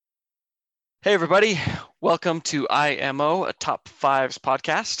Hey, everybody. Welcome to IMO, a Top Fives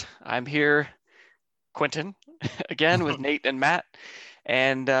podcast. I'm here, Quentin, again with Nate and Matt.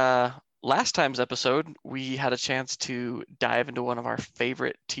 And last time's episode, we had a chance to dive into one of our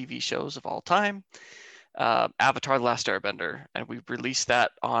favorite TV shows of all time, Avatar The Last Airbender. And we released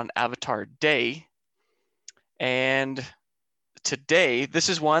that on Avatar Day. And today, this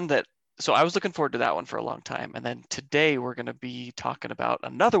is one that so I was looking forward to that one for a long time. And then today we're going to be talking about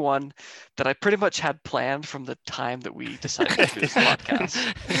another one that I pretty much had planned from the time that we decided to do this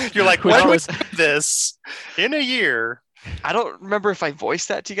podcast. You're like, when was this in a year? I don't remember if I voiced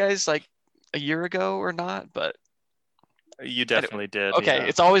that to you guys like a year ago or not, but You definitely did. okay, Yeah.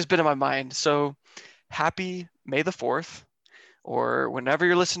 it's always been in my mind. So happy May the 4th, or whenever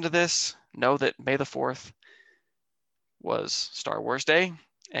you're listening to this, know that May the 4th was Star Wars Day.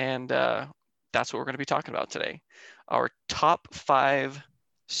 And that's what we're going to be talking about today. Our top 5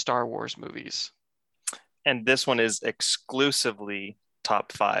 Star Wars movies. And this one is exclusively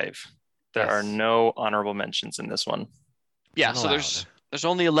top 5. There are Yes. no honorable mentions in this one. Yeah, so Unallowed. there's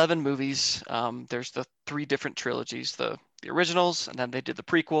only 11 movies. There's the 3 different trilogies, the originals, and then they did the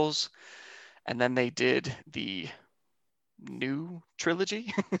prequels, and then they did the new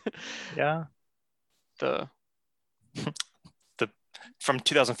trilogy. Yeah. the From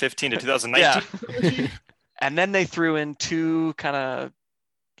 2015 to 2019. Yeah. And then they threw in 2 kind of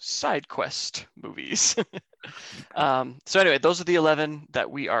side quest movies. So anyway, those are the 11 that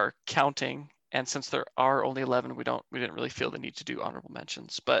we are counting. And since there are only 11, we didn't really feel the need to do honorable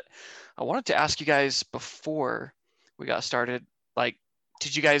mentions. But I wanted to ask you guys before we got started, like,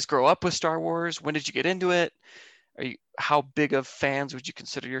 did you guys grow up with Star Wars? When did you get into it? How big of fans would you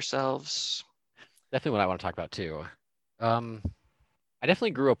consider yourselves? Definitely what I want to talk about too. I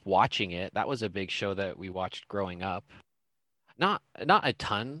definitely grew up watching it. That was a big show that we watched growing up. Not a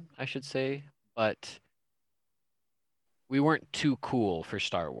ton, I should say, but we weren't too cool for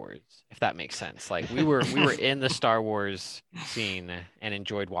Star Wars, if that makes sense. Like we were in the Star Wars scene and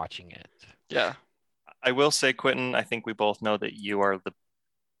enjoyed watching it. Yeah. I will say, Quentin, I think we both know that you are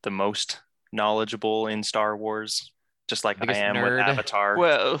the most knowledgeable in Star Wars, just like I Biggest am with nerd. Avatar.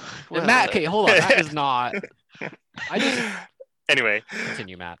 Well, Matt, okay, hold on. That is not. I just Anyway,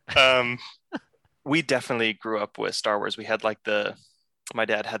 continue, Matt. we definitely grew up with Star Wars. We had my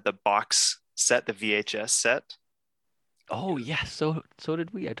dad had the box set, the VHS set. Oh yeah, so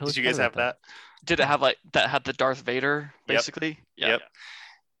did we. I totally Did you forgot guys about have that? did it have like that had the Darth Vader basically? Yeah. Yep.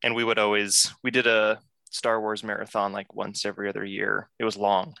 And we did a Star Wars marathon like once every other year. It was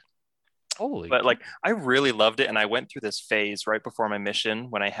long, Holy but like I really loved it. And I went through this phase right before my mission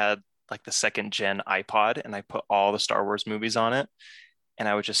when I had like the second gen iPod and I put all the Star Wars movies on it. And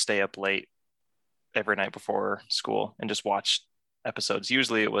I would just stay up late every night before school and just watch episodes.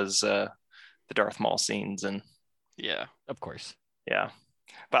 Usually it was the Darth Maul scenes and Yeah. Of course. yeah.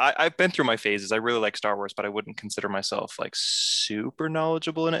 But I've been through my phases. I really like Star Wars, but I wouldn't consider myself like super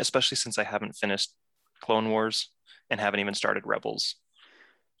knowledgeable in it, especially since I haven't finished Clone Wars and haven't even started Rebels.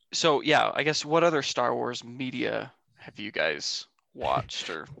 So yeah, I guess what other Star Wars media have you guys watched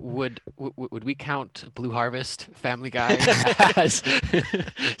or Would we count Blue Harvest, Family Guy as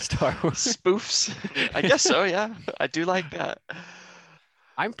Star Wars? spoofs? I guess so, yeah. I do like that.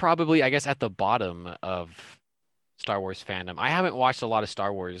 I'm probably, I guess, at the bottom of Star Wars fandom. I haven't watched a lot of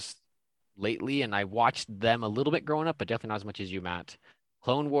Star Wars lately, and I watched them a little bit growing up, but definitely not as much as you, Matt.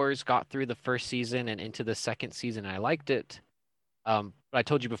 Clone Wars got through the first season and into the second season, and I liked it. But I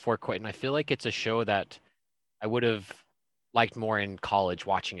told you before, Quentin, I feel like it's a show that I would have liked more in college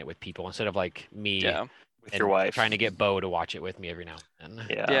watching it with people instead of like me Yeah. With and your wife. trying to get Bo to watch it with me every now and then.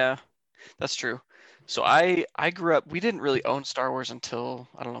 Yeah. Yeah. That's true. So I grew up, we didn't really own Star Wars until,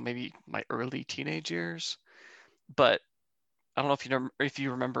 I don't know, maybe my early teenage years. But I don't know if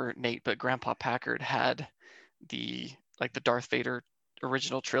you remember, Nate, but Grandpa Packard had the Darth Vader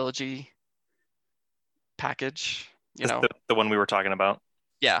original trilogy package, you know. The one we were talking about.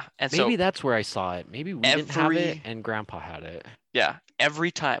 Yeah. And so Maybe that's where I saw it. Maybe we didn't have it every and Grandpa had it. yeah, every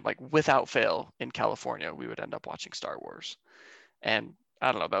time, like without fail in California, we would end up watching Star Wars. And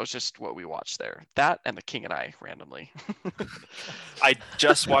I don't know, that was just what we watched there. That and The King and I randomly. I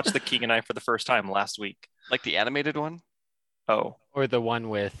just watched The King and I for the first time last week. Like the animated one. Oh, Or the one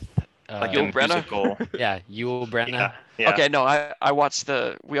with like Yul the Brynner? musical. yeah, Yul Brynner. Yeah. Yeah. Okay, no,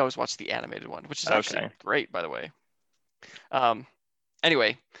 we always watch the animated one, which is actually Okay. great, by the way.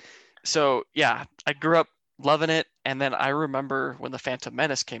 Anyway, so yeah, I grew up loving it, and then I remember when the Phantom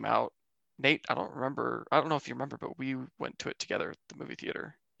Menace came out. Nate, I don't know if you remember, but we went to it together at the movie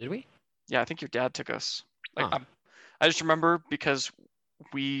theater. Did we? Yeah, I think your dad took us. Like Huh. I just remember because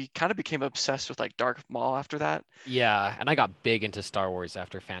we kind of became obsessed with like Darth Maul after that. Yeah, and I got big into Star Wars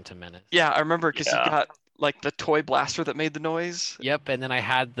after Phantom Menace. Yeah, I remember because he Yeah. got like the toy blaster that made the noise. Yep, and then I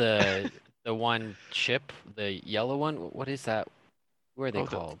had the one chip, the yellow one. What is that? What are they Oh,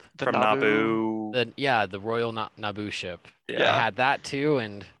 called? the From Naboo. Naboo. The Royal Naboo ship. I Yeah. had that too,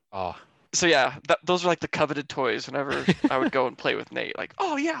 and oh, So yeah, those are like the coveted toys whenever I would go and play with Nate. Like,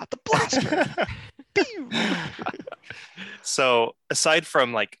 oh yeah, the blaster. Pew! So aside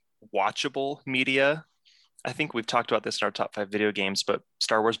from like watchable media, I think we've talked about this in our top 5 video games, but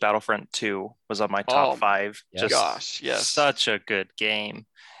Star Wars Battlefront 2 was on my top Oh, 5. yes. Just Gosh, yes. such a good game.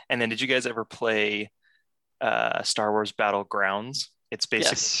 And then did you guys ever play Star Wars Battlegrounds? It's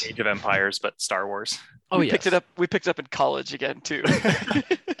basically Yes. Age of Empires, but Star Wars. oh we yes. picked it up. We picked it up in college again too.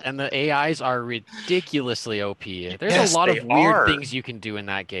 And the AIs are ridiculously OP. There's Yes, a lot they of weird are. things you can do in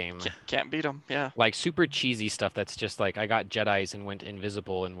that game. Can't beat them. Yeah, Like super cheesy stuff that's just like I got Jedis and went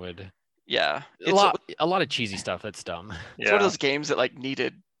invisible and would yeah. a lot of cheesy stuff that's dumb. It's one of those games that like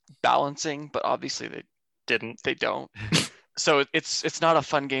needed balancing, but obviously Didn't. they don't. So it's not a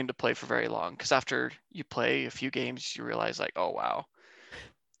fun game to play for very long because after you play a few games, you realize like, oh wow,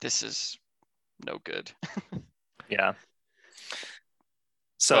 this is no good. Yeah.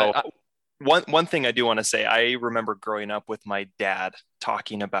 So one thing I do want to say, I remember growing up with my dad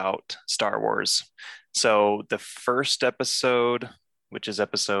talking about Star Wars. So the first episode, which is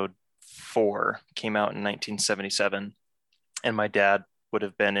episode 4, came out in 1977, and my dad would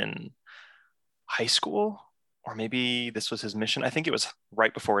have been in high school, or maybe this was his mission. I think it was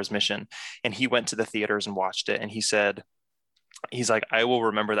right before his mission, and he went to the theaters and watched it, and he said, he's like, I will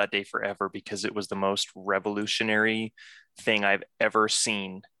remember that day forever because it was the most revolutionary thing I've ever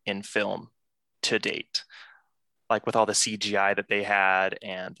seen in film to date. Like with all the CGI that they had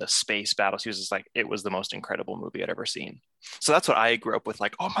and the space battles, he was just like, it was the most incredible movie I'd ever seen. So that's what I grew up with,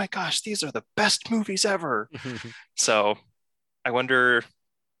 like, oh my gosh, these are the best movies ever. So I wonder,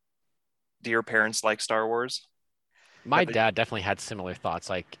 do your parents like Star Wars? My dad definitely had similar thoughts.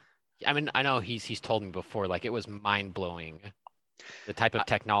 Like, I mean, I know he's told me before, like it was mind blowing the type of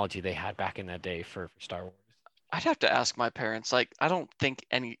technology they had back in that day for Star Wars. I'd have to ask my parents. Like, I don't think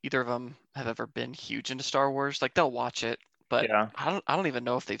either of them have ever been huge into Star Wars. Like, they'll watch it, but Yeah. I don't even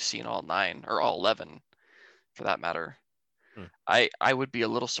know if they've seen all 9 or all 11, for that matter. I would be a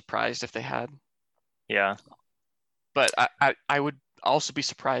little surprised if they had. Yeah. But I would also be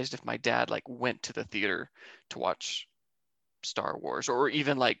surprised if my dad like went to the theater to watch Star Wars or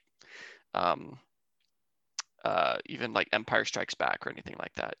even like Empire Strikes Back or anything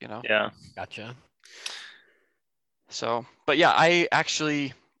like that, you know? Yeah. Gotcha. So, but yeah, I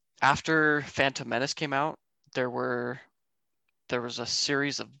actually, after Phantom Menace came out, there was a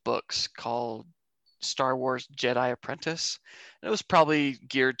series of books called Star Wars Jedi Apprentice. And it was probably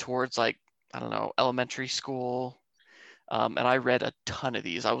geared towards like, I don't know, elementary school. And I read a ton of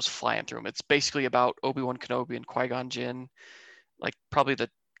these. I was flying through them. It's basically about Obi-Wan Kenobi and Qui-Gon Jinn, like probably the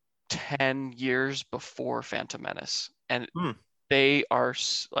 10 years before Phantom Menace. And they are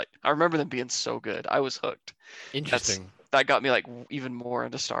like, I remember them being so good. I was hooked. Interesting. That got me like even more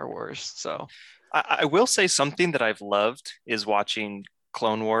into Star Wars. So I will say something that I've loved is watching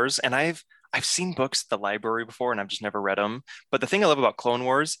Clone Wars, and I've seen books at the library before and I've just never read them. But the thing I love about Clone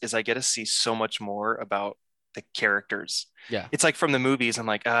Wars is I get to see so much more about the characters. Yeah. It's like from the movies, I'm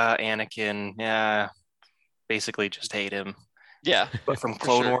like, Anakin, yeah, basically just hate him. yeah. But from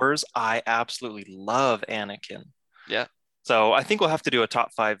Clone Wars, I absolutely love Anakin. Yeah. So I think we'll have to do a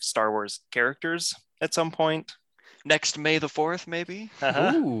top 5 Star Wars characters at some point. Next May the 4th, maybe.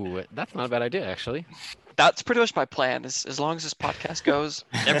 Ooh, that's not a bad idea, actually. That's pretty much my plan. As long as this podcast goes,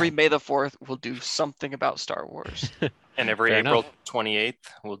 every May the 4th, we'll do something about Star Wars. And every Fair April enough. 28th,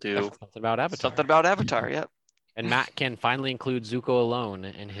 we'll do Something about Avatar. Something about Avatar, yep. And Matt can finally include Zuko alone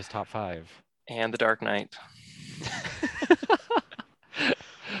in his top 5. and The Dark Knight.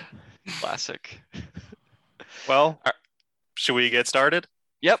 Classic. Well, should we get started?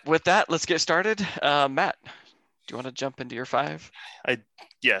 Yep, with that, let's get started. Matt, do you want to jump into your 5?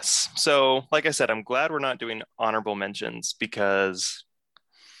 Yes. So, like I said, I'm glad we're not doing honorable mentions because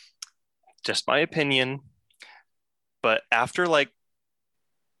just my opinion. But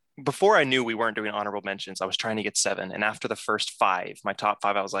before I knew we weren't doing honorable mentions, I was trying to get 7. And after the first 5, my top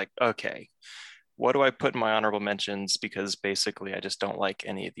 5, I was like, okay, what do I put in my honorable mentions? Because basically I just don't like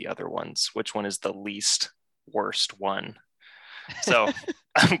any of the other ones. Which one is the least worst one? So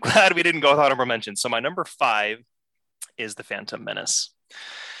I'm glad we didn't go with honorable mentions. So my number 5 is The Phantom Menace.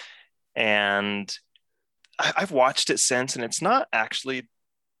 And I've watched it since, and it's not actually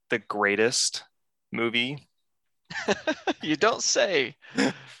the greatest movie You don't say.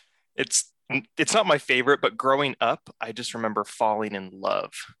 It's it's not my favorite, but growing up, I just remember falling in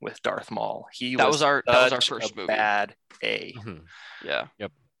love with Darth Maul. He was That was our such a first movie. bad A. Mhm. Yeah.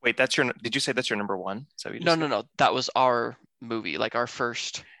 Wait, did you say that's your number one? So you just No, said? no, no. That was our movie, like our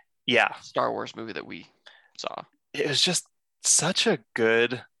first Yeah, Star Wars movie that we saw. it was just such a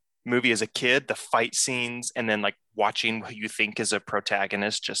good movie as a kid. The fight scenes, and then like watching who you think is a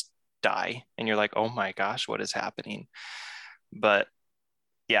protagonist just die, and you're like, oh my gosh, what is happening? But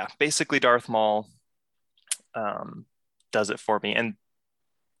yeah, basically Darth Maul does it for me. And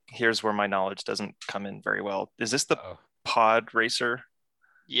here's where my knowledge doesn't come in very well. Is this the Oh. pod racer?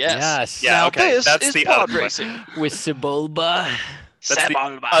 Yes. Yes. Yeah, Now okay, this that's is the pod other one. racing. With Sebulba. That's the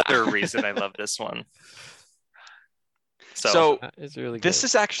Sebulba. other reason I love this one. So It's really good. this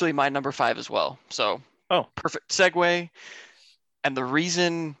is actually my number 5 as well. So perfect segue. And the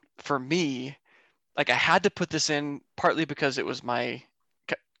reason for me, like I had to put this in partly because it was my,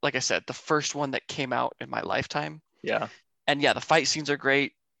 like I said, the first one that came out in my lifetime. yeah, And yeah, the fight scenes are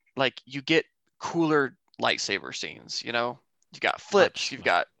great. Like you get cooler lightsaber scenes, you know, you got flips, you've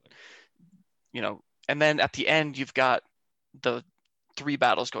got, you know, and then at the end, you've got the 3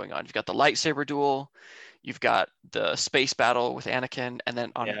 battles going on. You've got the lightsaber duel, you've got the space battle with Anakin, and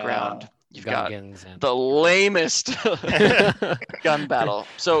then on the Yeah. ground, you've got Gungans and the lamest gun battle.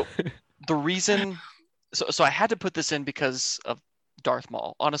 So the reason, so I had to put this in because of Darth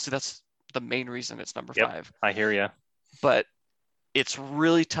Maul. Honestly, that's the main reason it's number Yep. 5. I hear you. But it's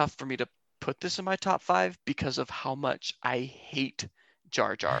really tough for me to put this in my top 5 because of how much I hate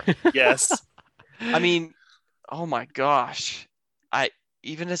Jar Jar. Yes. I mean, oh my gosh.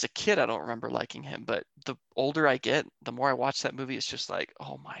 Even as a kid, I don't remember liking him, but the older I get, the more I watch that movie, it's just like,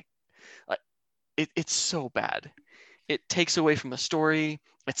 oh my, it's so bad. It takes away from the story.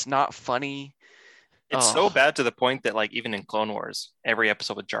 It's not funny. It's so bad to the point that like even in Clone Wars, every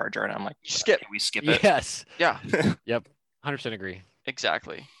episode with Jar Jar, and I'm like, Skip. Can we skip it? Yes. Yeah, Yep. 100% agree.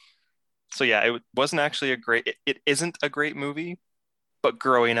 exactly. So yeah, it wasn't actually it isn't a great movie, but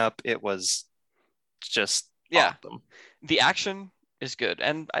growing up, it was just awesome. The action is good,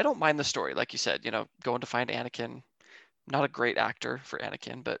 and I don't mind the story. Like you said, you know, going to find Anakin. Not a great actor for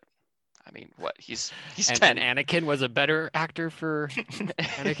Anakin, but I mean, what he's And 10. Anakin was a better actor for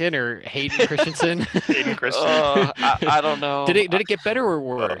Anakin or Hayden Christensen. Hayden Christensen. I don't know. Did it get better or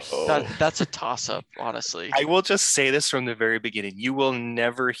worse? Oh. That's a toss-up, honestly. I will just say this from the very beginning. You will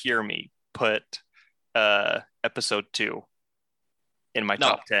never hear me put episode 2 in my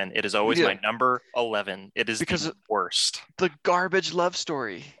top 10. It is always my number 11. It is because the worst. The garbage love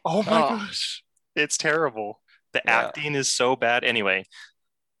story. Oh my gosh. It's terrible. The acting is so bad. Anyway,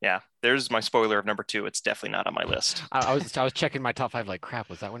 yeah, there's my spoiler of number 2. It's definitely not on my list. I was checking my top 5 like, crap,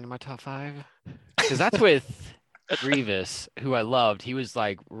 was that one in my top 5? Because that's with Grievous, who I loved. He was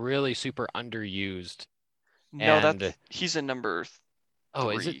like really super underused. No, he's in number 3. Oh,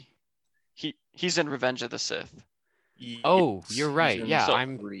 is it? He's in Revenge of the Sith. Oh, you're right. Yeah,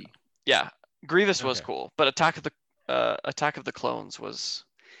 so Yeah, Grievous was cool, but Attack of the Clones was,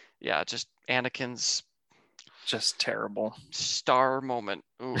 just Anakin's just terrible star moment.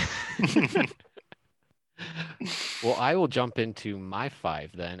 Ooh. Well, I will jump into my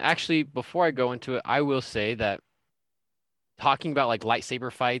 5 then. Actually, before I go into it, I will say that talking about like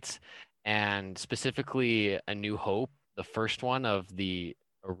lightsaber fights and specifically A New Hope, the first one of the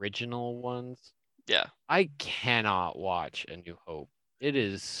original ones. Yeah. I cannot watch A New Hope. It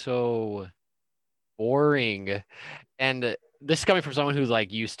is so boring. And this is coming from someone who's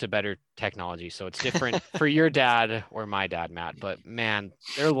like used to better technology, so it's different for your dad or my dad, Matt. But man,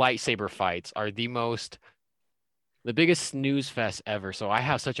 their lightsaber fights are the biggest snooze fest ever. So I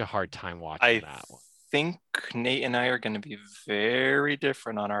have such a hard time watching that one. I think Nate and I are going to be very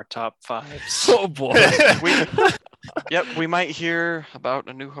different on our top 5s. Oh boy. We might hear about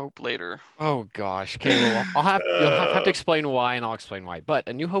A New Hope later. Oh gosh. Okay, well, you'll have to explain why, and I'll explain why. But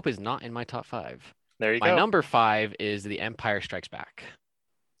A New Hope is not in my top 5. There you go. My number 5 is The Empire Strikes Back.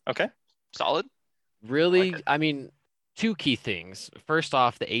 Okay. Solid. Really, I mean, 2 key things. First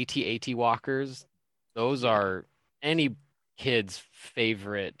off, the AT-AT walkers. Those are any kid's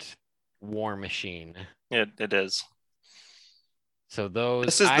favorite war machine. It is. So those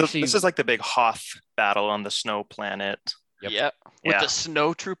this is like the big Hoth battle on the snow planet. Yep. Yeah. With the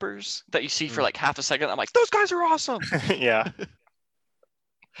snow troopers that you see for like half a second. I'm like, those guys are awesome. Yeah.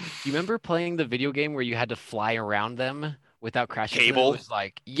 Do you remember playing the video game where you had to fly around them without crashing? Cable? It was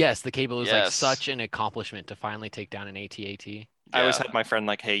like, yes, the cable was like such an accomplishment to finally take down an AT-AT. I always had my friend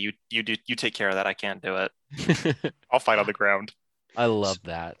like, hey, you take care of that. I can't do it. I'll fight on the ground. I love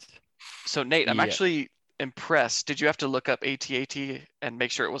that. So Nate, I'm actually impressed. Did you have to look up AT-AT and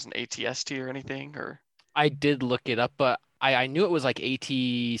make sure it wasn't ATST or anything? Or I did look it up, but I knew it was like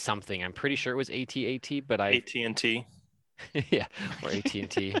AT something. I'm pretty sure it was AT-AT, but I AT&T. yeah, or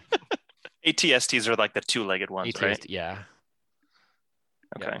AT&T. ATSTs are like the two-legged ones, right? AT-ST, yeah.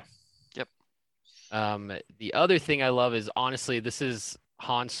 Okay. Yep. The other thing I love is honestly, this is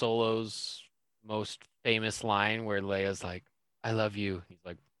Han Solo's most famous line where Leia's like, "I love you." He's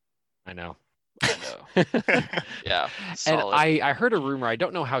like, "I know." I know. Yeah, And solid. I heard a rumor, I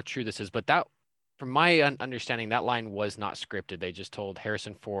don't know how true this is, but that from my understanding, that line was not scripted. They just told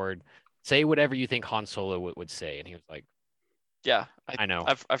Harrison Ford, say whatever you think Han Solo would say. And he was like, Yeah, I know.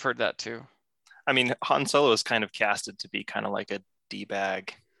 I've heard that too. I mean, Han Solo is kind of casted to be kind of like a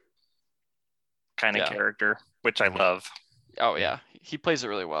D-bag kind of Yeah. character, which I love. Oh yeah, he plays it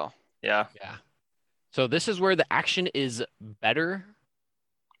really well. Yeah. Yeah. So this is where the action is better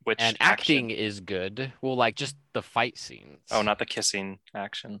Which and action? acting is good. Well, like just the fight scenes. Oh, not the kissing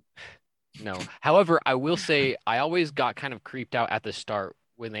action. No. However, I will say I always got kind of creeped out at the start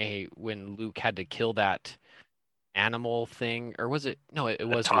when Luke had to kill that animal thing, or was it? No, it The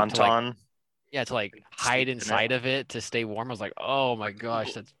was to Tauntaun. to like hide inside of it to stay warm. I was like, oh my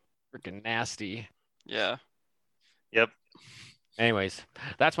gosh, that's freaking nasty. Yeah. Yep. Anyways,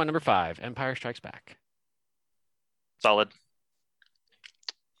 that's my number 5, Empire Strikes Back. Solid.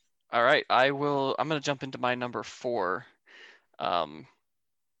 All right, I'm gonna jump into my number 4.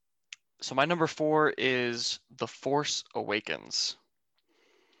 So my number 4 is The Force Awakens.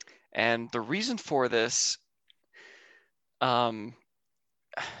 And the reason for this, so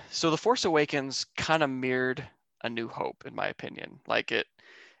The Force Awakens kind of mirrored A New Hope, in my opinion. Like it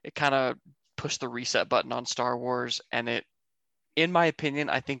kind of pushed the reset button on Star Wars, and in my opinion,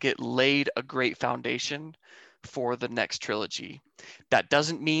 I think it laid a great foundation for the next trilogy. That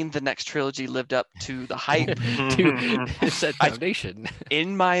doesn't mean the next trilogy lived up to the hype. To set foundation.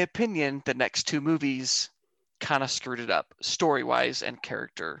 In my opinion, the next 2 movies kind of screwed it up, story-wise and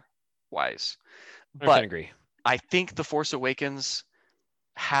character-wise. I But agree. I think The Force Awakens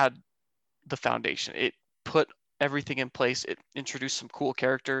had the foundation. It put everything in place. It introduced some cool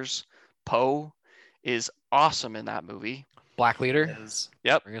characters. Poe is awesome in that movie. Black Leader.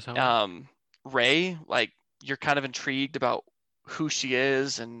 Yep. Bring us home. Rey, like you're kind of intrigued about who she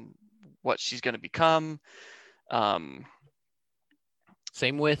is and what she's going to become.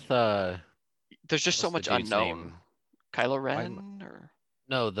 Same with there's just so what's much the dude's unknown. name? Kylo Ren or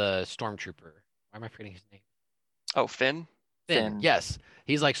No, the stormtrooper. Why am I forgetting his name? oh, Finn. Finn. Yes,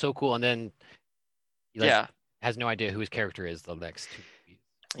 he's like so cool, and then he like Yeah. has no idea who his character is the next 2 movies.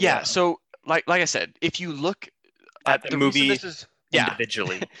 Yeah. So like I said, if you look at the movie this is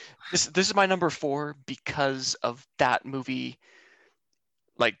individually, this is my number 4 because of that movie.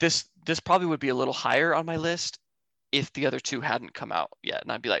 Like this probably would be a little higher on my list if the other 2 hadn't come out yet,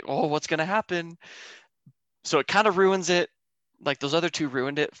 and I'd be like, oh, what's gonna happen? So it kind of ruins it. Like those other 2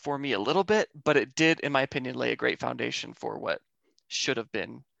 ruined it for me a little bit, but it did, in my opinion, lay a great foundation for what should have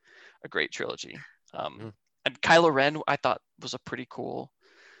been a great trilogy. And Kylo Ren, I thought was a pretty cool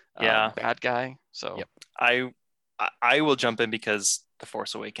bad guy. So Yep. I will jump in because The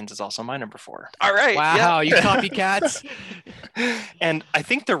Force Awakens is also my number 4. All right. Wow, you copycats. And I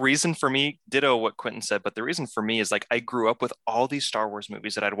think the reason for me, ditto what Quentin said, but the reason for me is like I grew up with all these Star Wars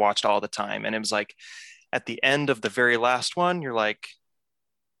movies that I'd watched all the time. And it was like at the end of the very last one, you're like,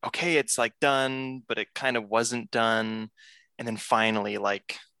 okay, it's like done, but it kind of wasn't done. And then finally,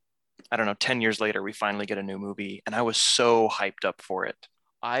 like, I don't know, 10 years later, we finally get a new movie. And I was so hyped up for it.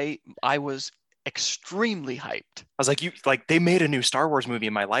 I was extremely hyped. I was like, they made a new Star Wars movie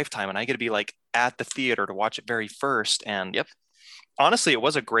in my lifetime, and I get to be like at the theater to watch it very first. And honestly, it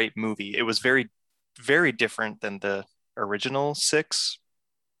was a great movie. It was very, very different than the original 6.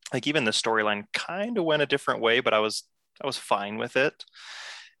 Like even the storyline kind of went a different way, but I was fine with it.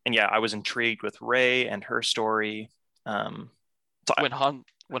 And yeah, I was intrigued with Rey and her story. So when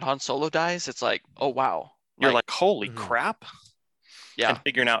Han Solo dies, it's like, oh wow, you're like holy crap. Yeah. And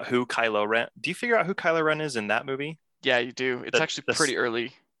figuring out who Kylo Ren. Do you figure out who Kylo Ren is in that movie? Yeah, you do. It's actually pretty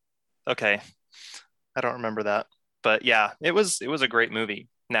early. Okay. I don't remember that. But yeah, it was a great movie.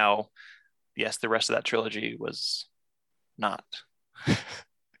 Now, yes, the rest of that trilogy was not.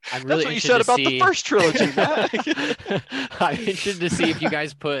 I'm really That's what you said about the first trilogy, Matt. I'm interested to see if you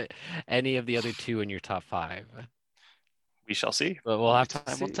guys put any of the other 2 in your top 5. We shall see. But we'll have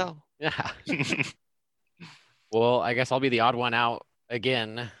Time to will tell. Yeah. Well, I guess I'll be the odd one out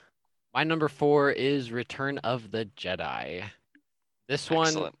again. My number 4 is Return of the Jedi. This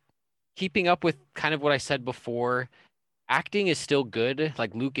one, keeping up with kind of what I said before, acting is still good.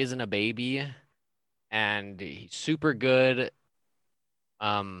 Like Luke isn't a baby. and he's super good.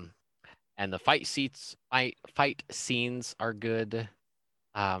 Um, and the fight scenes are good.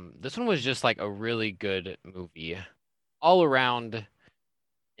 This one was just like a really good movie all around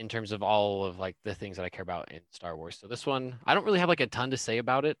in terms of all of like the things that I care about in Star Wars. So this one, I don't really have like a ton to say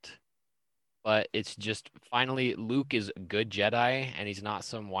about it, but it's just finally Luke is a good Jedi and he's not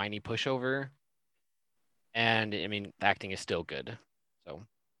some whiny pushover. And I mean, the acting is still good. So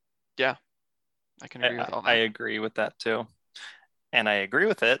Yeah, I can agree with all I that. agree with that too. And I agree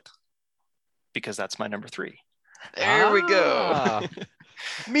with it because that's my number 3. There we go. Ah.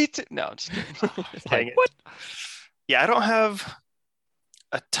 Me too. No, just kidding. It's Dang like, it. what? Yeah, I don't have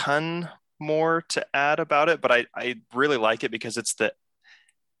a ton more to add about it, but I really like it because it's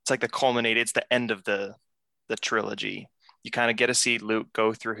like the culminated, it's the end of the trilogy. You kind of get to see Luke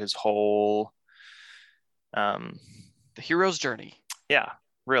go through his whole The hero's journey. yeah,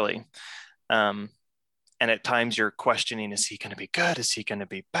 really. And at times you're questioning, is he going to be good? Is he going to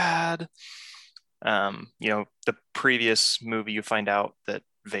be bad? The previous movie, you find out that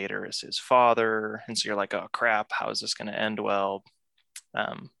Vader is his father. And so you're like, oh crap, how is this going to end well?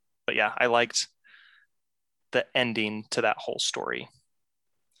 But yeah, I liked the ending to that whole story.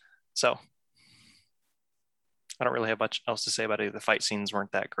 So I don't really have much else to say about it. The fight scenes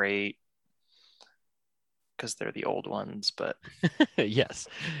weren't that great because they're the old ones, but Yes,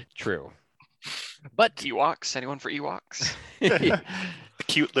 true. But Ewoks. Anyone for Ewoks? the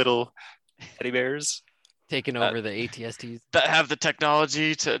cute little teddy bears. taking over the ATSTs. That have the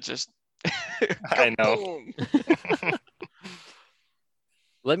technology to just. I know. Boom.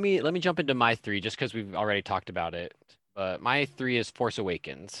 Let me jump into my 3 just because we've already talked about it. But my 3 is Force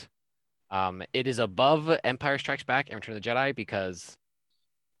Awakens. It is above Empire Strikes Back and Return of the Jedi because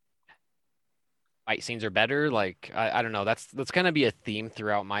fight scenes are better. Like I don't know, that's gonna be a theme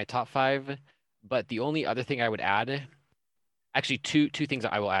throughout my top 5. But the only other thing I would add, actually two things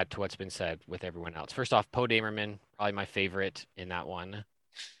that I will add to what's been said with everyone else. First off, Poe Dameron, probably my favorite in that one.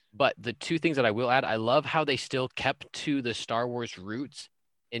 But the 2 things that I will add, I love how they still kept to the Star Wars roots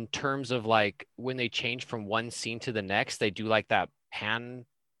in terms of like when they change from one scene to the next, they do like that pan.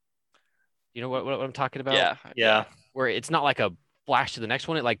 You know what I'm talking about? Yeah. Where it's not like a flash to the next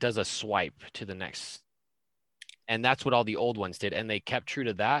one, it like does a swipe to the next. And that's what all the old ones did. And they kept true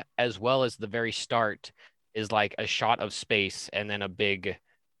to that, as well as the very start is like a shot of space and then a big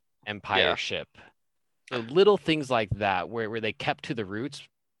Empire Yeah. ship. So little things like that where they kept to the roots.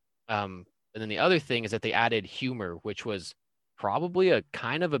 And then the other thing is that they added humor, which was probably a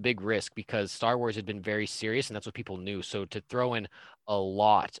kind of a big risk because Star Wars had been very serious and that's what people knew. So to throw in a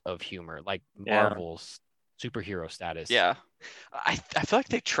lot of humor, like Yeah. Marvel's superhero status. Yeah. I feel like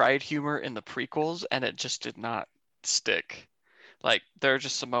they tried humor in the prequels and it just did not stick. Like there are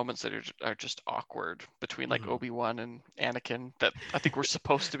just some moments that are just awkward between like Mhm. Obi-Wan and Anakin that I think were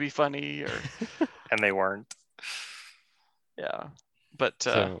supposed to be funny or And they weren't. yeah. But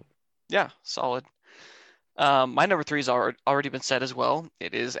So yeah, solid. My number 3 has already been said as well.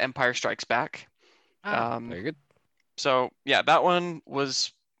 It is Empire Strikes Back. very good. So yeah, that one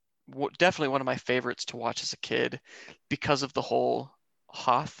was definitely one of my favorites to watch as a kid because of the whole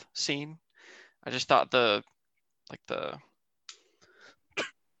Hoth scene. I just thought the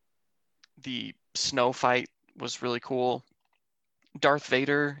snow fight was really cool. Darth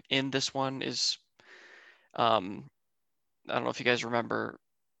Vader in this one is I don't know if you guys remember.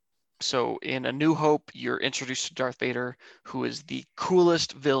 So in A New Hope, you're introduced to Darth Vader, who is the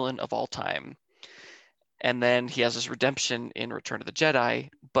coolest villain of all time. And then he has his redemption in Return of the Jedi,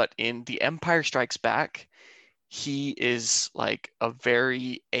 but in The Empire Strikes Back, he is like a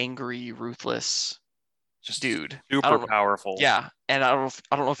very angry, ruthless Just dude. super powerful. Yeah, and I don't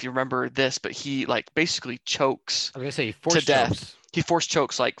know if you remember this, but he like basically chokes I was gonna say to force death. chokes. He force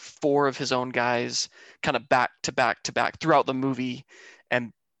chokes like 4 of his own guys, kind of back to back to back throughout the movie,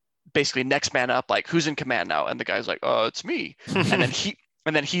 and basically next man up, like who's in command now? And the guy's like, oh, it's me.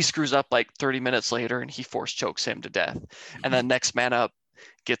 And then he screws up like 30 minutes later and he force chokes him to death. And then next man up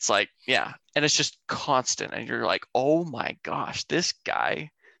gets like, yeah. And it's just constant. And you're like, oh my gosh, this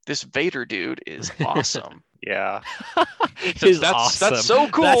guy, this Vader dude is awesome. Yeah. Is awesome. That's so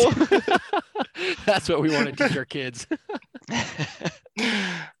cool. That's what we want to teach our kids.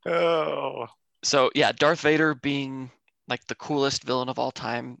 Oh. So yeah, Darth Vader being like the coolest villain of all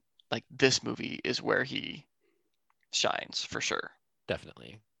time, like this movie is where he shines for sure.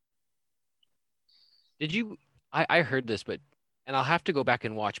 Definitely. Did you? I heard this, but and I'll have to go back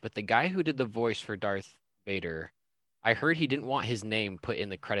and watch. But the guy who did the voice for Darth Vader, I heard he didn't want his name put in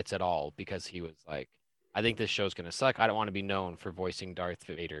the credits at all because he was like, I think this show's gonna suck. I don't want to be known for voicing Darth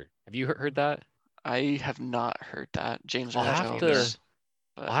Vader. Have you heard that? I have not heard that. James I'll Earl have Jones.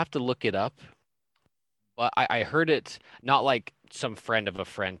 I'll have to look it up. But I heard it not like some friend of a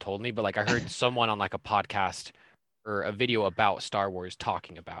friend told me, but like I heard someone on like a podcast or a video about Star Wars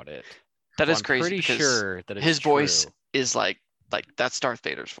talking about it. That So is I'm crazy pretty because sure that it's his voice true. is like that's Darth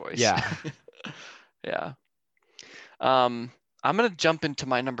Vader's voice. Yeah. Yeah. I'm gonna jump into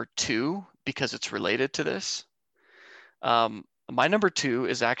my number 2 because it's related to this. My number 2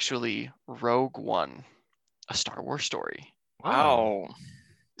 is actually Rogue One, a Star Wars story. Wow.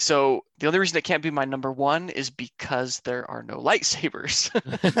 So the only reason it can't be my number 1 is because there are no lightsabers.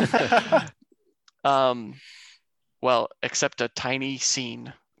 Well, except a tiny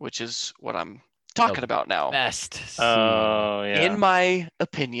scene, which is what I'm talking about now. Best scene. Oh, yeah. In my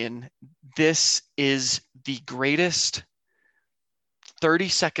opinion, this is the greatest 30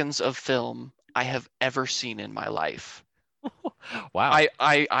 seconds of film I have ever seen in my life. Wow.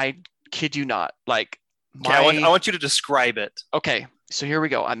 I kid you not. Like Okay, I want you to describe it. Okay, so here we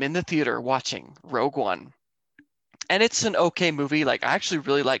go. I'm in the theater watching Rogue One. And it's an okay movie. Like I actually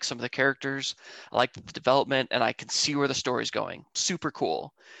really like some of the characters. I like the development and I can see where the story's going. Super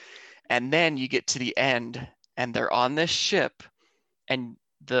cool. And then you get to the end and they're on this ship and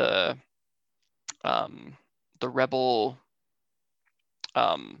the rebel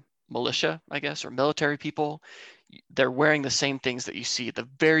militia, I guess, or military people, they're wearing the same things that you see at the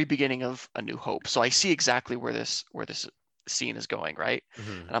very beginning of A New Hope. So I see exactly where this scene is going, right?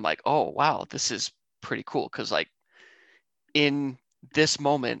 Mhm. And I'm like, oh wow, this is pretty cool. Cause like in this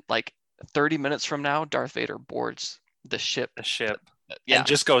moment, like 30 minutes from now, Darth Vader boards the ship. Yeah. And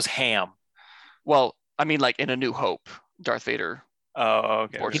just goes ham. Well, I mean, like in A New Hope, Darth Vader. Oh,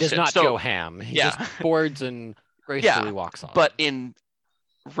 okay. boards He the does ship. not So- go ham. He Yeah. just boards and gracefully walks off. But in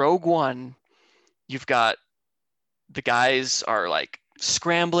Rogue One, you've got the guys are like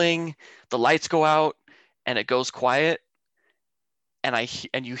scrambling, the lights go out, and it goes quiet, and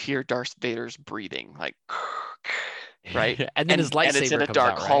you hear Darth Vader's breathing, like, right? And then his lightsaber and it's in a comes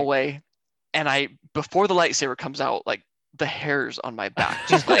dark out, right? hallway, and before the lightsaber comes out, like the hairs on my back,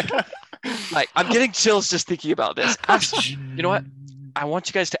 just like I'm getting chills just thinking about this. You know what? I want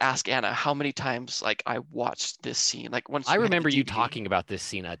you guys to ask Anna how many times like I watched this scene. Like once I we had the remember you DVD, talking about this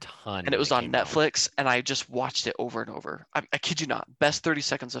scene a ton. and it when was on came out. Netflix, and I just watched it over and over. I kid you not, best 30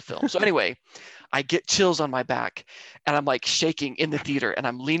 seconds of film. So anyway, I get chills on my back, and I'm like shaking in the theater, and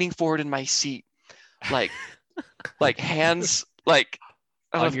I'm leaning forward in my seat, like hands like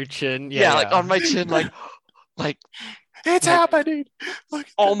I don't On know your chin. yeah, like on my chin, like It's Like- happening. Look.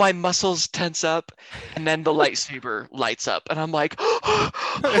 all my muscles tense up, and then the lightsaber lights up, and I'm like,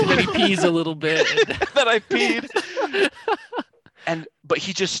 And then he pees a little bit. then I peed. But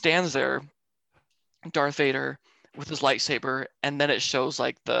he just stands there, Darth Vader, with his lightsaber, and then it shows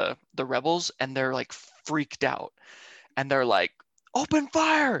like the rebels, and they're like freaked out, and they're like, open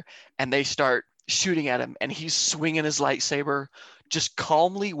fire, and they start shooting at him, and he's swinging his lightsaber, just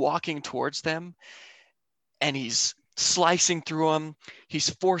calmly walking towards them, and he's slicing through them. He's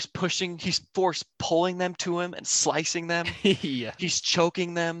force pulling them to him and slicing them. Yeah. He's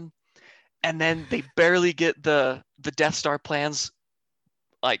choking them, and then they barely get the Death Star plans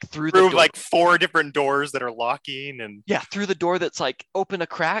like through the door. like 4 different doors that are locking and Yeah, through the door that's like open a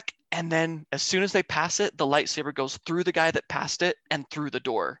crack, and then as soon as they pass it, the lightsaber goes through the guy that passed it and through the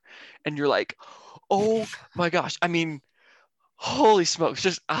door, and you're like, oh my gosh! I mean, holy smokes!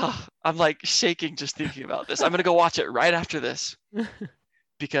 Just I'm like shaking just thinking about this. I'm gonna go watch it right after this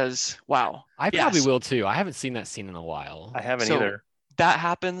because wow, I probably Yes. will too. I haven't seen that scene in a while. I haven't So- either. that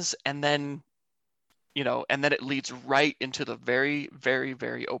happens, and then and then it leads right into the very, very,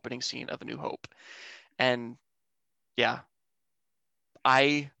 very opening scene of A New Hope. And yeah,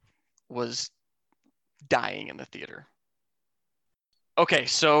 I was dying in the theater. Okay,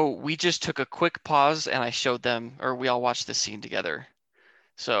 so we just took a quick pause and I showed them, or we all watched this scene together.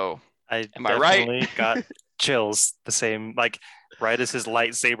 So I Am I right? definitely got chills the same, like right as his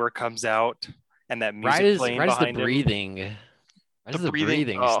lightsaber comes out and that music Right as playing the behind him. breathing. Right The as the breathing,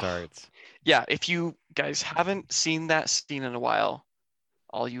 breathing oh. starts. yeah, if you guys haven't seen that scene in a while,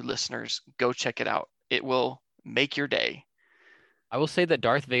 all you listeners, go check it out. It will make your day. I will say that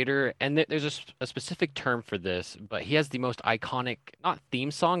Darth Vader, and there's a specific term for this, but he has the most iconic, not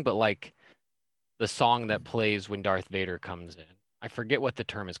theme song, but like the song that plays when Darth Vader comes in. I forget what the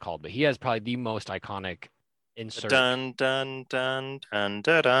term is called, but he has probably the most iconic insert. Dun dun dun dun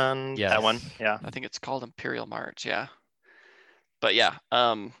dun dun. Yes. That one. Yeah. I think it's called Imperial March, yeah. But yeah,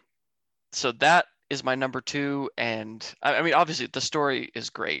 so that is my number 2, and I mean obviously the story is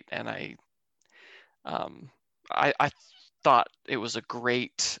great, and I thought it was a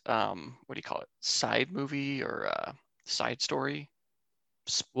great what do you call it? Side movie or side story?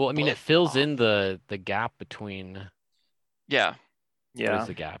 Well, I mean, it Split fills off. in the gap between Yeah. what Yeah. is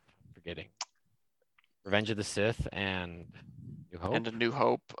the gap? Forgetting. Revenge of the Sith and New Hope. And A New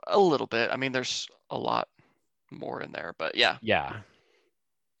Hope a little bit. I mean, there's a lot more in there, but yeah, Yeah.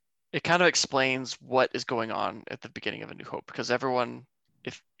 it kind of explains what is going on at the beginning of A New Hope because everyone,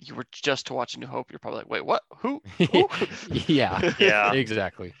 if you were just to watch A New Hope, you're probably like, wait, what? Who? Yeah. Yeah.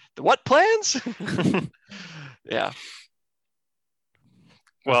 Exactly. The what plans? Yeah.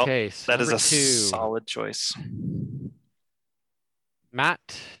 Well, Okay, so that is number a 2. solid choice.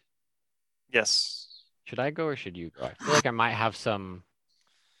 Matt, Yes. should I go or should you go? I feel like I might have some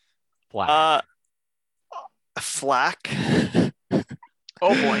flack. Flack.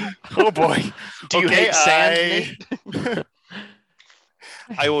 Oh boy. Oh boy. Do you Okay, hate sand, Nate?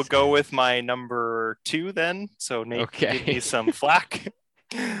 I will go with my number 2 then. So Nate can give me Okay. some flack.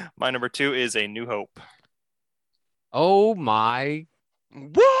 My number 2 is A New Hope. Oh my.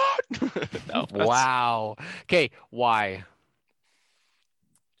 What? No, that's- Wow. Okay, why?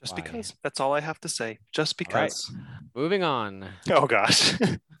 Just Why? because. That's all I have to say. Just All right. because. Moving on. Oh gosh.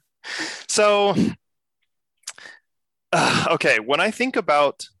 So, okay, when I think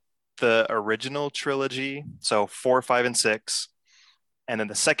about the original trilogy, so 4, 5, and 6, and then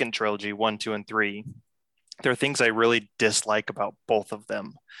the second trilogy, 1, 2, and 3, there are things I really dislike about both of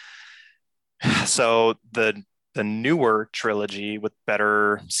them. So the newer trilogy with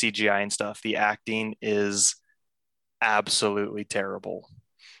better CGI and stuff, the acting is absolutely terrible.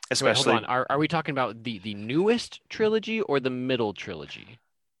 Wait, Especially, hold on. Are we talking about the newest trilogy or the middle trilogy?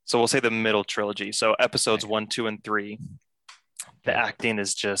 so we'll say the middle trilogy. So episodes Okay. 1, 2, and 3, the Okay. acting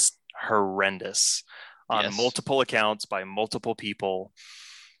is just horrendous on Yes. multiple accounts by multiple people.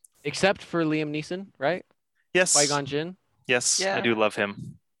 Except for Liam Neeson, right? Yes, Qui-Gon Jinn. yes, I Yeah. do love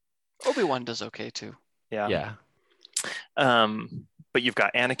him. Obi-Wan does okay too. Yeah. Yeah. But you've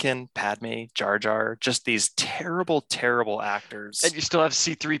got Anakin, Padme, Jar Jar, just these terrible, terrible actors. And you still have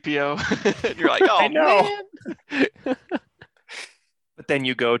C-3PO. And you're like, oh I know. man. But then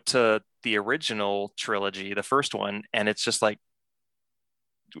you go to the original trilogy, the first one, and it's just like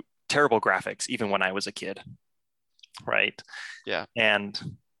terrible graphics, even when I was a kid. Right. Yeah. And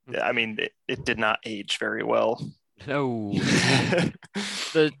I mean, it did not age very well. No.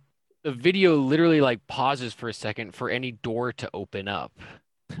 The video literally like pauses for a second for any door to open up.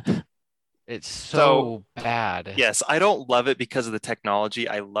 It's so bad. Yes, I don't love it because of the technology.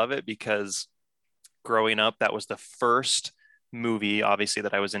 I love it because growing up, that was the first movie, obviously,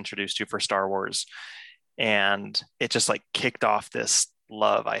 that I was introduced to for Star Wars. And it just like kicked off this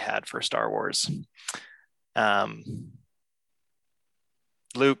love I had for Star Wars.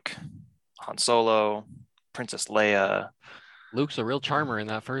 Luke, Han Solo, Princess Leia. Luke's a real charmer in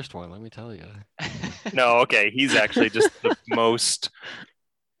that first one, let me tell you. No, okay, he's actually just the most.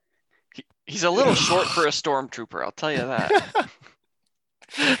 He's a little short for a stormtrooper, I'll tell you that.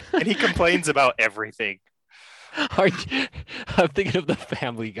 And he complains about everything. I'm thinking of the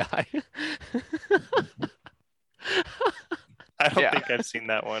Family Guy. I don't Yeah. think I've seen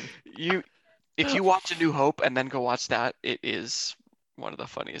that one. If you watch A New Hope and then go watch that, it is one of the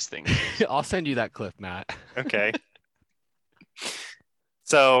funniest things. I'll send you that clip, Matt. Okay.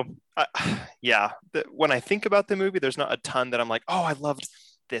 So, yeah, when I think about the movie, there's not a ton that I'm like, oh, I loved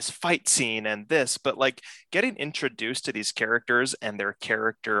this fight scene and this, but like getting introduced to these characters and their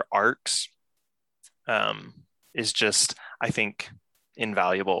character arcs is just, I think,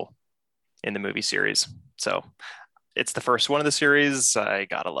 invaluable in the movie series. So it's the first one of the series. I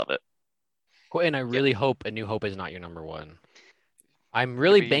gotta love it. Cool, and I really hope A New Hope is not your number one. I'm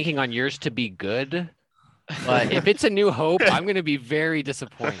really Maybe- banking on yours to be good, but if it's A New Hope, I'm going to be very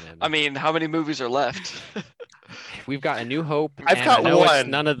disappointed. I mean, how many movies are left? We've got A New Hope. I've and got I know it's one.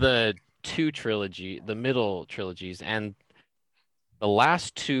 none of the the middle trilogies, and the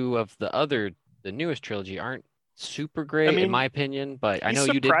last two of the newest trilogy aren't super great in mean, my opinion, but I he know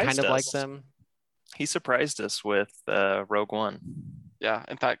you did kind surprised of like us. them. He surprised us with Rogue One. Yeah,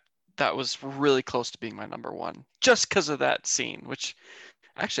 in fact, that was really close to being my number one, just because of that scene, which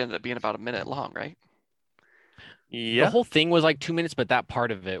actually ended up being about a minute long, right? Yeah. The whole thing was like 2 minutes, but that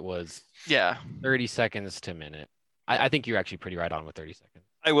part of it was Yeah. 30 seconds to a minute. I think you're actually pretty right on with 30 seconds.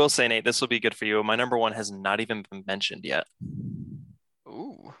 I will say, Nate, this will be good for you. My number one has not even been mentioned yet.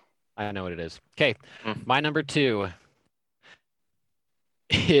 Ooh. I know what it is. Okay, Mm. my number 2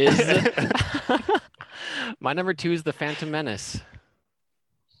 is my number 2 is The Phantom Menace.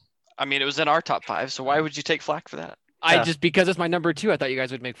 I mean, it was in our top 5, so why would you take flack for that? I Yeah. just because it's my number two, I thought you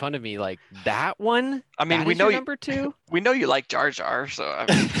guys would make fun of me. Like that one? I mean, That we is know your you, number two? we know you like Jar Jar, so I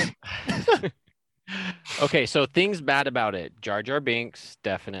mean, Okay, so things bad about it. Jar Jar Binks,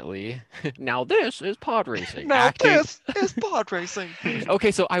 definitely. Now this is pod racing. now Acting. this is pod racing.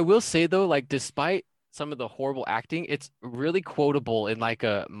 Okay, so I will say though, like despite some of the horrible acting, it's really quotable in like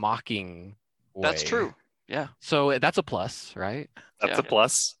a mocking way. That's true. Yeah. So that's a plus, right? That's Yeah. a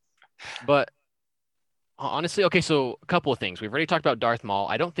plus. But honestly, okay, so a couple of things. We've already talked about Darth Maul.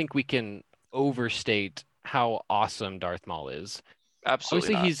 I don't think we can overstate how awesome Darth Maul is.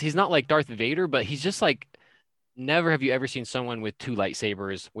 Absolutely Obviously, not. he's not like Darth Vader, but he's just like never have you ever seen someone with two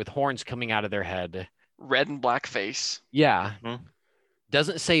lightsabers with horns coming out of their head. Red and black face. Yeah. Mhm.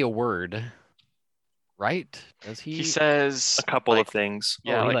 Doesn't say a word, right? Does he? He says A couple like, of things.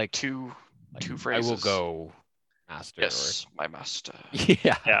 yeah, he like, like two like, I phrases. will go, master. Yes, my master.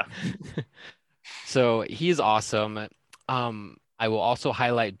 Yeah. Yeah. So he's awesome. I will also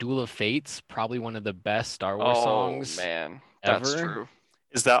highlight Duel of Fates, probably one of the best Star Wars Oh songs man, that's ever. true.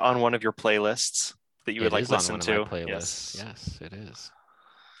 Is that on one of your playlists that you would It like is on listen one to? of my playlists. Yes. Yes, it is.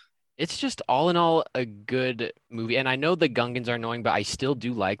 It's just all in all a good movie. And I know the Gungans are annoying, but I still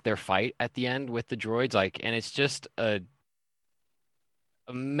do like their fight at the end with the droids. Like, and it's just a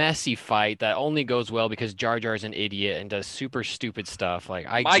messy fight that only goes well because Jar Jar is an idiot and does super stupid stuff. Like,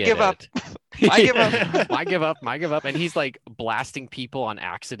 I My get give up. it. My give up. My give up. My give up. And he's like blasting people on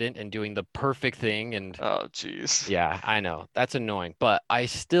accident and doing the perfect thing. And Oh jeez. yeah, I know that's annoying, but I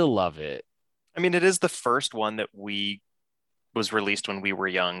still love it. I mean, it is the first one that was released when we were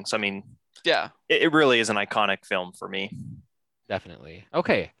young. So I mean, Yeah. it really is an iconic film for me. Definitely.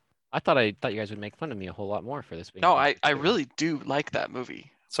 Okay. I thought you guys would make fun of me a whole lot more for this being No, number I two. really do like that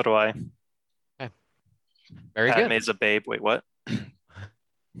movie. So do I. Very good. Padme's a babe. Wait, what?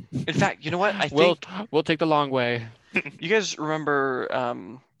 In fact, you know what? I We'll think we'll take the long way. you guys remember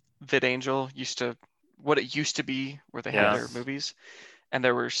VidAngel what it used to be where they had their Yes. movies, and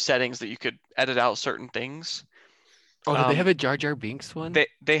there were settings that you could edit out certain things. Oh, did they Um, have a Jar Jar Binks one?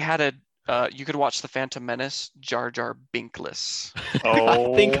 They had you could watch The Phantom Menace Jar Jar Binkless.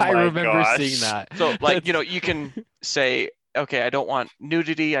 Oh I think I my remember gosh. seeing that. So like, you know, you can say, okay, I don't want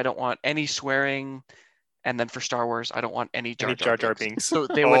nudity, I don't want any swearing, and then for Star Wars, I don't want any Jar Any Jar, Jar Jar Binks. Binks. So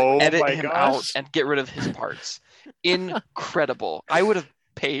they would Oh edit my him out gosh. and get rid of his parts. Incredible. I would have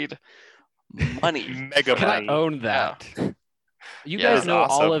paid money. Mega Can I money. own that? You Yeah, guys it's know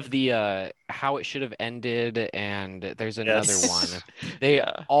all awesome. of the how it should have ended, and there's another Yes. one. They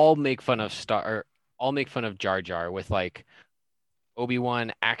Yeah. all make fun of Jar Jar with like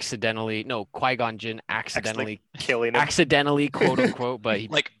Obi-Wan Qui-Gon Jinn accidentally Killing him. quote unquote, but he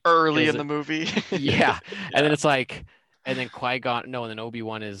Like early Is in it- the movie. yeah. And then it's like, and then and then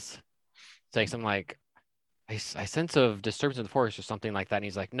Obi-Wan is saying something like, I sense of disturbance in the force or something like that. And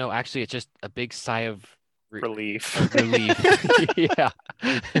he's like, no, actually, it's just a big sigh of Relief. relief. Yeah.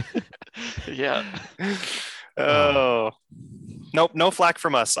 Yeah. Oh. Nope, no flack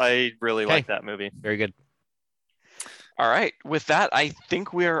from us. I really Okay. like that movie. Very good. All right. With that, I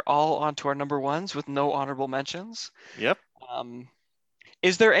think we are all on to our number ones with no honorable mentions. Yep.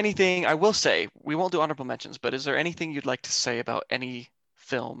 Is there anything, I will say, we won't do honorable mentions, but is there anything you'd like to say about any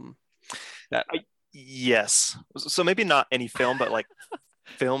film that Yes. So maybe not any film, but like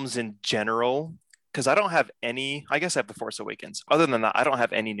films in general. Because I don't have any, I guess I have The Force Awakens. Other than that, I don't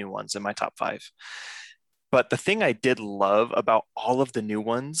have any new ones in my top 5. But the thing I did love about all of the new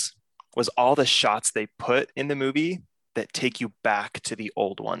ones was all the shots they put in the movie that take you back to the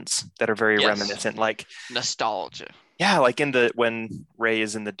old ones that are very Yes. reminiscent. Like, nostalgia? yeah, like when Rey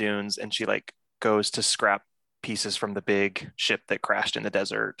is in the dunes and she like goes to scrap pieces from the big ship that crashed in the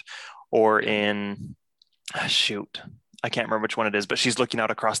desert, or in shoot, I can't remember which one it is, but she's looking out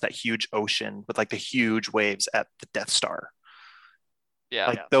across that huge ocean with like the huge waves at the Death Star. Yeah.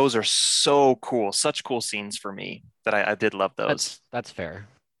 Like those are so cool, such cool scenes for me that I did love those. That's fair.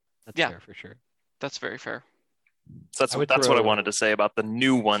 That's Yeah. fair for sure. That's very fair. So that's I would what I throw- wanted to say about the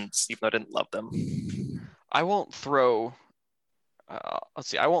new ones, even though I didn't love them. I won't throw let's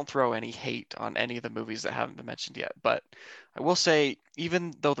see, I won't throw any hate on any of the movies that haven't been mentioned yet, but I will say,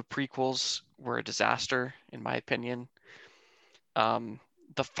 even though the prequels were a disaster, in my opinion,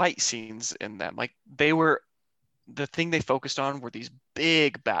 the fight scenes in them, like the thing they focused on were these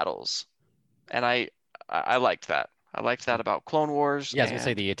big battles, and I liked that. I liked that about Clone Wars Yeah, I was gonna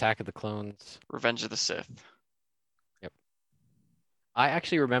say and the Attack of the Clones. Revenge of the Sith. I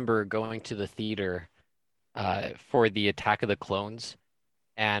actually remember going to the theater for the Attack of the Clones,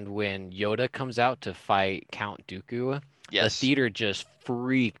 and when Yoda comes out to fight Count Dooku, the Yes. theater just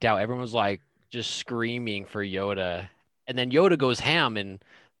freaked out. Everyone was like, just screaming for Yoda, and then Yoda goes ham, and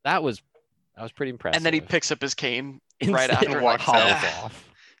that was pretty impressive. And then he picks up his cane right Instead, after, like, hobbles "Ah." off.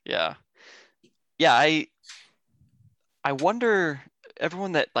 Yeah. Yeah, I wonder,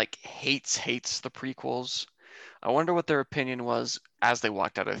 everyone that like hates the prequels, I wonder what their opinion was as they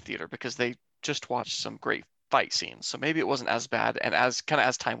walked out of the theater, because they just watched some great fight scenes. So maybe it wasn't as bad, and as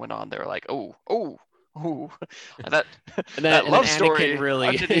time went on, they were like, oh, that And that then love Anakin story, I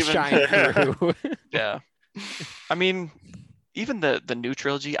really didn't even shine through. Yeah. I mean, even the new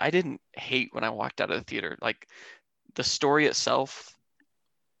trilogy, I didn't hate when I walked out of the theater. Like, the story itself,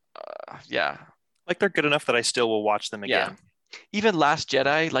 yeah. Like, they're good enough that I still will watch them Yeah. again. Even Last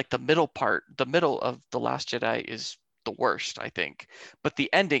Jedi, like the middle of The Last Jedi is the worst, I think. But the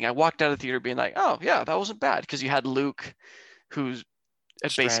ending, I walked out of the theater being like, oh yeah, that wasn't bad, because you had Luke, who's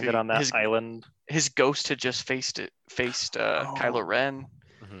Stranded basically on that island. his ghost had just faced Kylo Ren.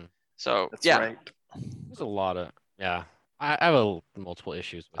 Mhm. So That's yeah, right. There's a lot of I have multiple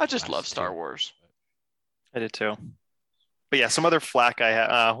issues with I the just last love Star two. Wars. I did too. But yeah, some other flack I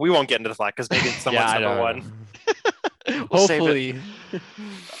have. We won't get into the flack because maybe it's someone's I number know. one. We'll save it. Hopefully.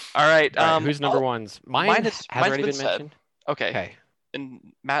 All right. All right, who's number ones? Mine has already been said. mentioned. Okay. Okay.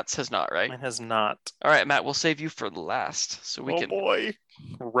 And Matt's has not, right? Mine has not. All right, Matt, we'll save you for the last, so we Oh can. boy,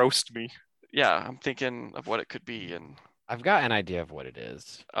 roast me. Yeah, I'm thinking of what it could be, and I've got an idea of what it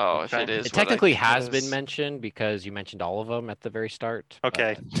is. oh, if Okay. it is, It what I technically think it has been is. mentioned because you mentioned all of them at the very start.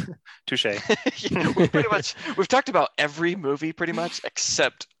 Okay, touche. We've talked about every movie pretty much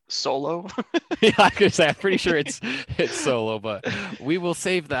except Solo. Yeah, I could say I'm pretty sure it's Solo, but we will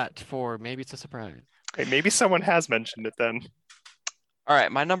save that for maybe it's a surprise. Hey, maybe someone has mentioned it then. All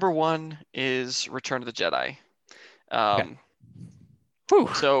right, my number one is Return of the Jedi. Okay.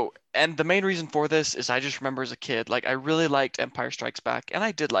 So, and the main reason for this is I just remember as a kid, like, I really liked Empire Strikes Back, and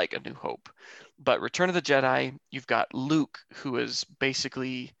I did like A New Hope. But Return of the Jedi, you've got Luke, who is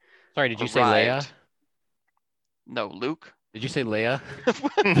basically Sorry, did you say Leia? No, Luke. Did you say Leia?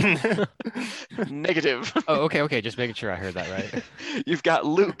 Negative. Oh, okay. Just making sure I heard that right. You've got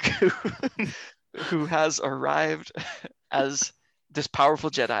Luke, who has arrived as this powerful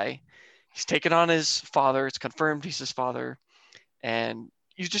Jedi. He's taken on his father. It's confirmed he's his father, and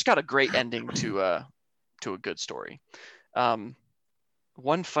you've just got a great ending to a good story.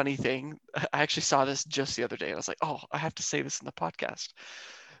 One funny thing, I actually saw this just the other day, and I was like, oh, I have to say this in the podcast.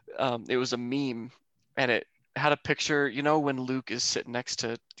 It was a meme, and it had a picture, when Luke is sitting next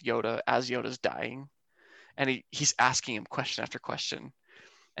to Yoda as Yoda's dying, and he's asking him question after question,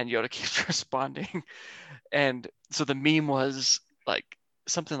 and Yoda keeps responding. And so the meme was like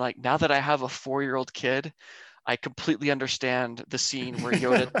something like, now that I have a 4-year-old kid, I completely understand the scene where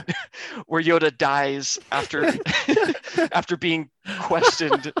Yoda dies after being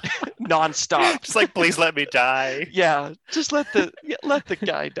questioned nonstop. Just like, please let me die. Yeah, just let the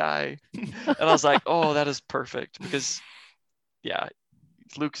guy die. And I was like, oh, that is perfect, because yeah,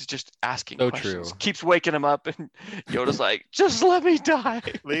 Luke's just asking So questions, true. keeps waking him up, and Yoda's like, just let me die.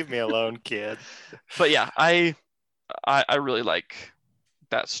 Leave me alone, kid. But yeah, I really like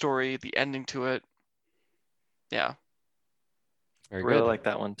that story, the ending to it. Yeah. Very Really good. like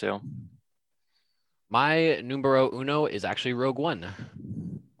that one too. My numero uno is actually Rogue One.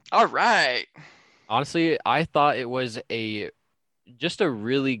 All right. Honestly, I thought it was just a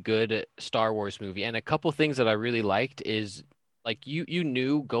really good Star Wars movie. And a couple things that I really liked is, like, you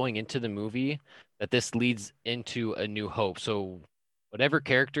knew going into the movie that this leads into A New Hope. So whatever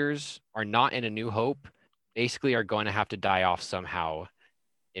characters are not in A New Hope basically are going to have to die off somehow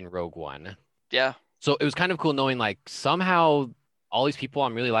in Rogue One. Yeah. So it was kind of cool knowing, like, somehow all these people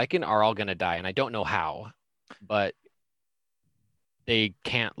I'm really liking are all going to die. And I don't know how, but they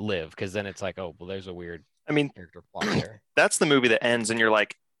can't live, because then it's like, oh, well, there's a weird character plot there. That's the movie that ends and you're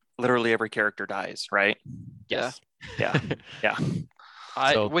like, literally every character dies, right? Yes. Yeah.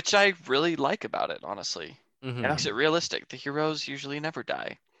 Which I really like about it, honestly. Mhm. Makes it realistic. The heroes usually never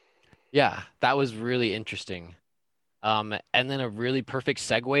die. Yeah, that was really interesting. And then a really perfect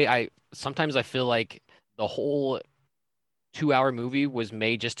segue. Sometimes I feel like the whole 2-hour movie was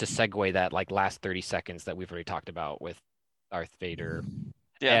made just to segue that, like, last 30 seconds that we've already talked about with Darth Vader.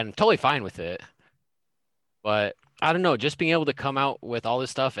 Yeah. And totally fine with it. But I don't know, just being able to come out with all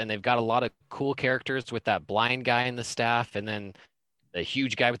this stuff, and they've got a lot of cool characters with that blind guy in the staff, and then the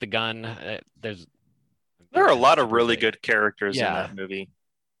huge guy with the gun. There are a lot of really good characters in Yeah. that movie.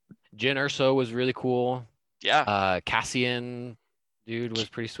 Jyn Erso was really cool. Yeah. Cassian dude was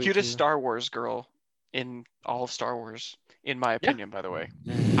pretty sweet Cutest too. Star Wars girl in all of Star Wars, in my opinion, by the way.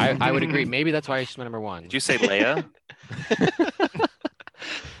 I would agree. Maybe that's why she's my number one. Did you say Leia?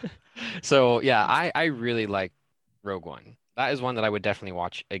 So yeah, I really like Rogue One. That is one that I would definitely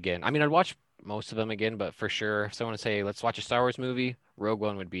watch again. I mean, I'd watch most of them again, but for sure, if someone to say, let's watch a Star Wars movie, Rogue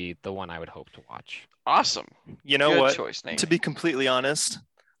One would be the one I would hope to watch. Awesome. You know Good what? choice, Nate. To be completely honest,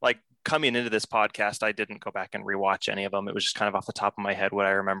 like coming into this podcast, I didn't go back and rewatch any of them. It was just kind of off the top of my head what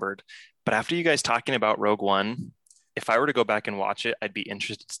I remembered. But after you guys talking about Rogue One, if I were to go back and watch it, I'd be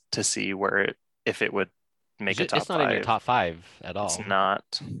interested to see if it would make a top It's not in your five. top five at all. It's not.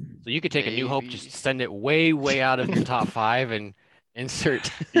 So you could take A New Hope, Maybe. just send it way, way out of your top five and insert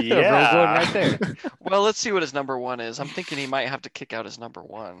Rogue One Yeah. right there. Well, let's see what his number one is. I'm thinking he might have to kick out his number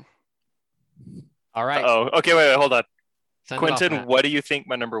one. All right. Oh, okay. Wait, hold on. Send it off, Quentin, Matt. what do you think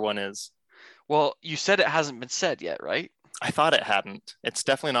my number one is? Well, you said it hasn't been said yet, right? I thought it hadn't. It's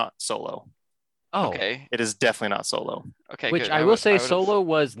definitely not Solo. Oh, Okay. It is definitely not Solo. Okay. which good. I will say would've- Solo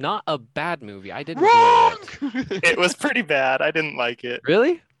was not a bad movie. I did enjoy Wrong. it. It was pretty bad. I didn't like it.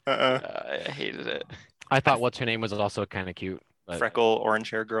 Really? Uh-uh. I hated it. I thought what's her name was also kind of cute. But Freckle, orange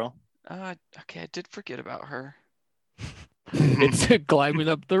hair girl. Okay, I did forget about her. it's climbing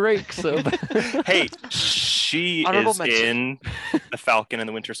up the rake. So Hey, she Honorable is mention. in The Falcon and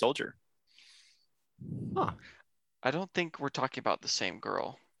the Winter Soldier. I don't think we're talking about the same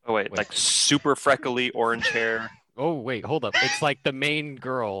girl. Oh wait, Wait. like super freckly orange hair. oh wait, hold up. It's like the main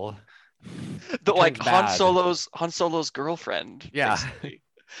girl. The like Turns bad. Han Solo's girlfriend. Yeah. basically.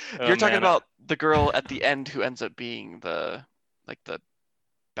 Oh, You're talking man, about the girl at the end who ends up being the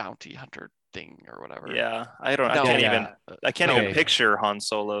bounty hunter thing or whatever. Yeah, I don't. No, I can't yeah. even. I can't Okay. even picture Han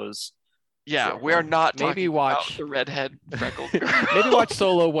Solo's. Yeah, we are not Maybe talking watch- about the redhead freckled girl. Maybe watch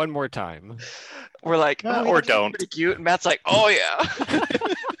Solo one more time. We're like, Yeah, oh, or she's don't. Pretty cute, and Matt's like, oh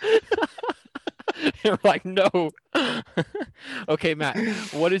yeah. You're like, no. Okay, Matt,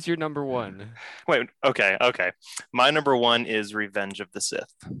 what is your number one? Wait. Okay. My number one is Revenge of the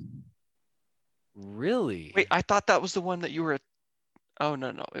Sith. Really? Wait, I thought that was the one that you were. Oh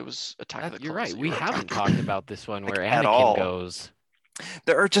no, it was Attack of the You're Clones right. that We you were haven't talking talked about this one Like, where at all. Anakin goes.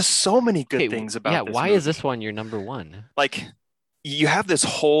 There are just so many good Okay, things about yeah, this why movie. is this one your number one? Like you have this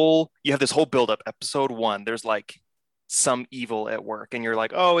whole build up. Episode 1, there's like some evil at work, and you're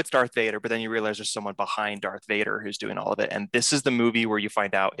like, oh, it's Darth Vader, but then you realize there's someone behind Darth Vader who's doing all of it. And this is the movie where you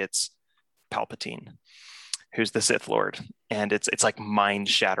find out it's Palpatine, who's the Sith Lord, and it's like mind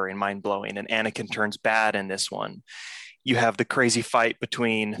shattering, mind blowing. And Anakin turns bad in this one. You have the crazy fight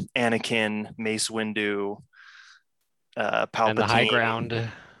between Anakin, Mace Windu, Palpatine, And the high ground.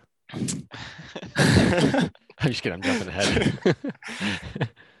 I'm just kidding. I'm jumping ahead.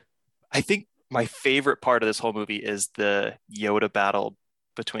 I think my favorite part of this whole movie is the Yoda battle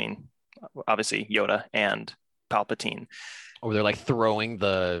between, obviously, Yoda and Palpatine. Or they're like throwing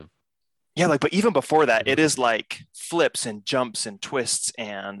the. Yeah, like, but even before that, it is like flips and jumps and twists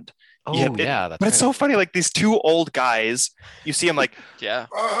and. Oh Yeah, yeah, that's But it's so funny, like these two old guys, you see them like, Yeah.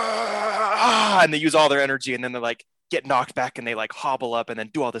 and they use all their energy, and then they're like get knocked back, and they like hobble up, and then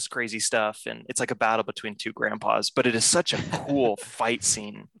do all this crazy stuff, and it's like a battle between two grandpas. But it is such a cool fight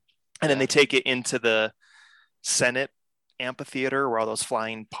scene, and then they take it into the Senate amphitheater where all those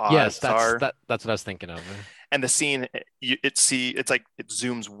flying pods Yes, are, that's what I was thinking of. and the scene it's like it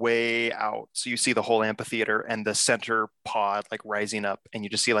zooms way out, so you see the whole amphitheater and the center pod like rising up, and you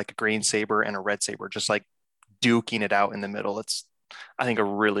just see like a green saber and a red saber just like duking it out in the middle. It's, I think, a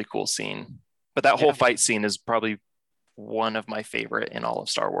really cool scene. But that whole Yeah. fight scene is probably one of my favorite in all of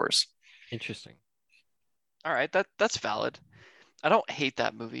Star Wars. Interesting. All right, that's valid. I don't hate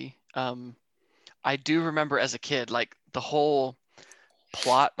that movie. I do remember as a kid, like the whole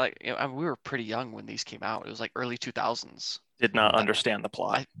plot. Like, I mean, we were pretty young when these came out. It was like early 2000s. Did not understand the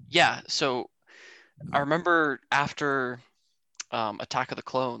plot. Yeah, so I remember after Attack of the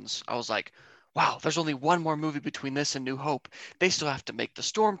Clones, I was like, wow, there's only one more movie between this and New Hope. They still have to make the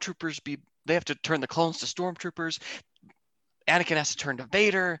stormtroopers they have to turn the clones to stormtroopers. Anakin has to turn to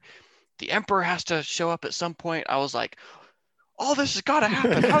Vader. The Emperor has to show up at some point. I was like, all this has got to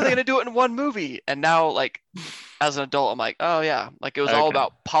happen. How are they going to do it in one movie? And now, like, as an adult, I'm like, oh yeah, like it was all Okay.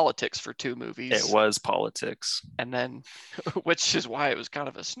 about politics for 2 movies. It was politics. And then, which is why it was kind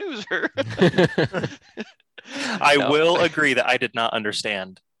of a snoozer. I No. will agree that I did not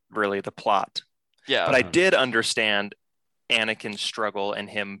understand really the plot, Yeah. but I did understand Anakin's struggle and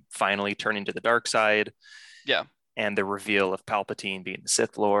him finally turning to the dark side. Yeah. And the reveal of Palpatine being the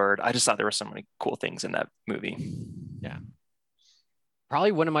Sith Lord. I just thought there were so many cool things in that movie.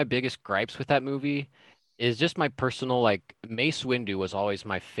 Probably one of my biggest gripes with that movie is just my personal, like, Mace Windu was always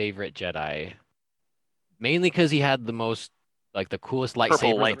my favorite Jedi. Mainly because he had the most, like, the coolest lightsaber. The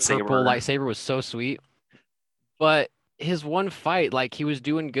purple lightsaber. lightsaber was so sweet. But his one fight, like, he was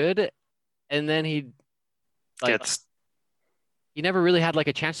doing good, and then like Gets he never really had like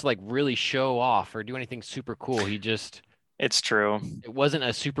a chance to like really show off or do anything super cool. it's true. It wasn't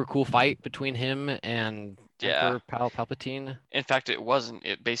a super cool fight between him and Yeah. Emperor Palpatine. In fact, it wasn't.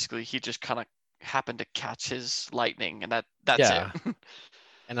 It basically he just kind of happened to catch his lightning, and that's Yeah. it.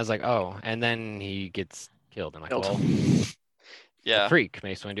 And I was like, oh, and then he gets killed. I'm like, Killed. well, Yeah. freak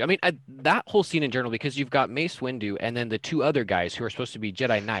Mace Windu. I mean, that whole scene in general, because you've got Mace Windu and then the two other guys who are supposed to be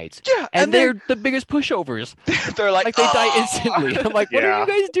Jedi Knights, Yeah, and they're the biggest pushovers. they're like, Like they die "Oh!" instantly. I'm like, what are Yeah.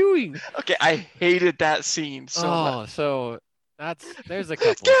 you guys doing? Okay, I hated that scene so much. Oh, so there's a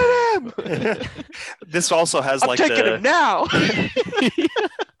couple. Get things. him! This also has I'm like taking him now.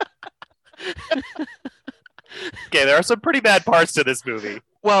 Okay, there are some pretty bad parts to this movie.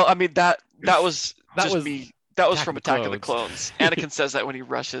 Well, I mean that was That just was me. That was Attack from of the Attack of the Clones. Anakin says that when he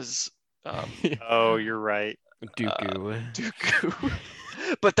rushes Oh, you're right. Dooku. Dooku.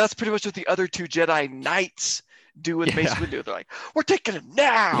 But that's pretty much what the other two Jedi Knights do with Mace Yeah. Windu. They're like, "We're taking him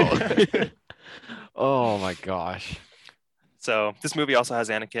now." Oh my gosh. So this movie also has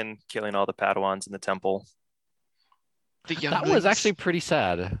Anakin killing all the Padawans in the temple. The That was younglings. actually pretty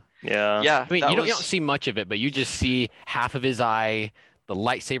sad. Yeah. Yeah. I mean, that you don't was- see much of it, but you just see half of his eye, the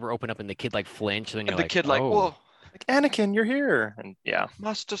lightsaber open up, and the kid like flinch. And then you're and the like, kid like, oh. "Whoa, Like, Anakin, you're here. And yeah.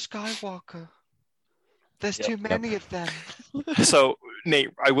 Master Skywalker. There's Yep. too many of them." So Nate,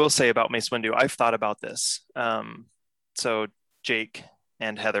 I will say about Mace Windu, I've thought about this. So Jake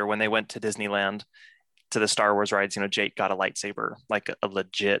and Heather, when they went to Disneyland to the Star Wars rides, Jake got a lightsaber, like a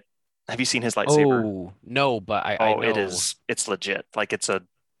legit. Have you seen his lightsaber? Oh no, but I Oh, know. it's legit. Like it's a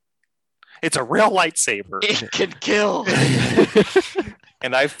real lightsaber. It can kill.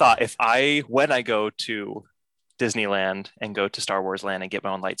 And I've thought when I go to Disneyland and go to Star Wars Land and get my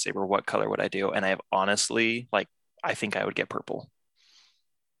own lightsaber, what color would I do? And I have honestly, I think I would get purple.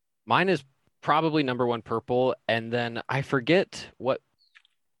 Mine is probably number one purple, and then I forget what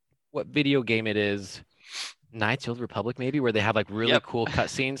video game it is. Knights of the Old Republic, maybe, where they have like really Yep. cool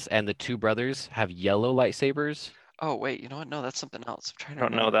cutscenes, and the two brothers have yellow lightsabers. Oh wait, you know what? No, that's something else. I'm trying I to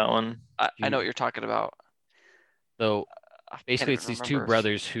don't know remember. that one. I know what you're talking about. So I can't basically, even it's these two remember.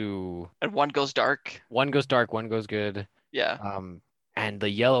 brothers who And one goes dark. one goes dark, one goes good. Yeah. And the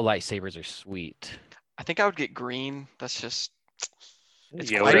yellow lightsabers are sweet. I think I would get green. That's just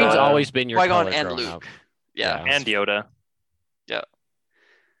It's Yoda. Qui-Gon. Green's always been your Qui-Gon color and growing Luke. up. yeah. Yeah. And Yoda.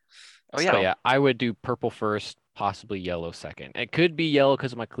 Oh So yeah. yeah, I would do purple first, possibly yellow second. It could be yellow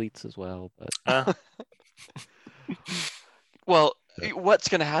because of my cleats as well, but Uh, Well, what's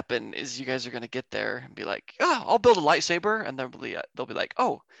gonna happen is you guys are gonna get there and be like, "Ah, I'll build a lightsaber," and they'll be like,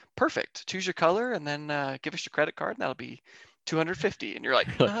 "Oh, perfect. Choose your color and then give us your credit card, and that'll be 250." And you're like,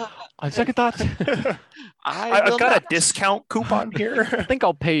 on second thought, "I will I've got not." a discount coupon I here. think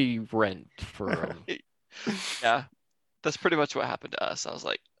I'll pay rent for Yeah, that's pretty much what happened to us. I was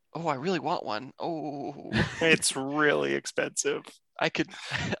like, "Oh, I really want one. Oh, It's really expensive. I could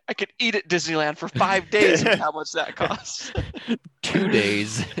eat at Disneyland for 5 days and how much that costs." 2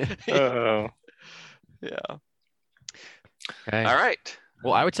 days. Oh. Yeah. Okay. All right.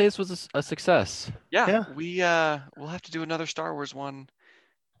 Well, I would say this was a success. Yeah, Yeah. we'll have to do another Star Wars one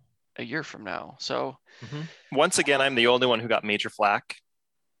a year from now. So Once again, I'm the only one who got major flack.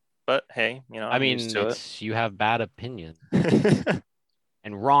 But hey, I I'm mean, used to you have bad opinions it.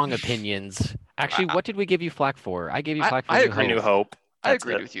 and wrong opinions. Actually, what did we give you flack for? I gave you I- flack for I New agree. Hope. New Hope. I That's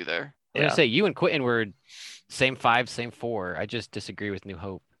agreed it. with you there. I was gonna say you and Quentin were same 5, same 4. I just disagree with New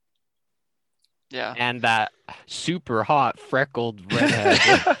Hope Yeah. and that super hot freckled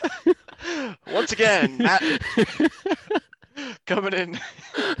redhead. Once again, Matt coming in.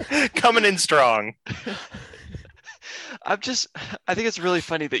 Coming in strong. I think it's really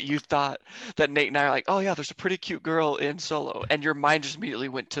funny that you thought that Nate and I are like, "Oh yeah, there's a pretty cute girl in Solo," and your mind just immediately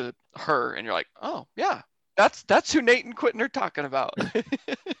went to her, and you're like, "Oh yeah, that's who Nate and Quentin are talking about."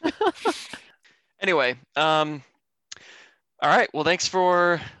 Anyway, all right. Well, thanks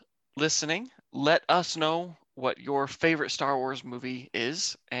for listening. Let us know what your favorite Star Wars movie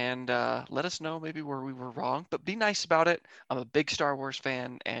is, and let us know maybe where we were wrong, but be nice about it. I'm a big Star Wars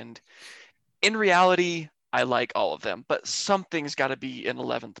fan, and in reality, I like all of them, but something's got to be in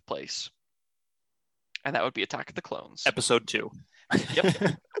 11th place, and that would be Attack of the Clones. Episode 2. Yep.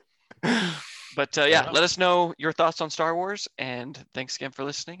 But yeah, let us know your thoughts on Star Wars, and thanks again for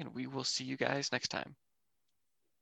listening, and we will see you guys next time.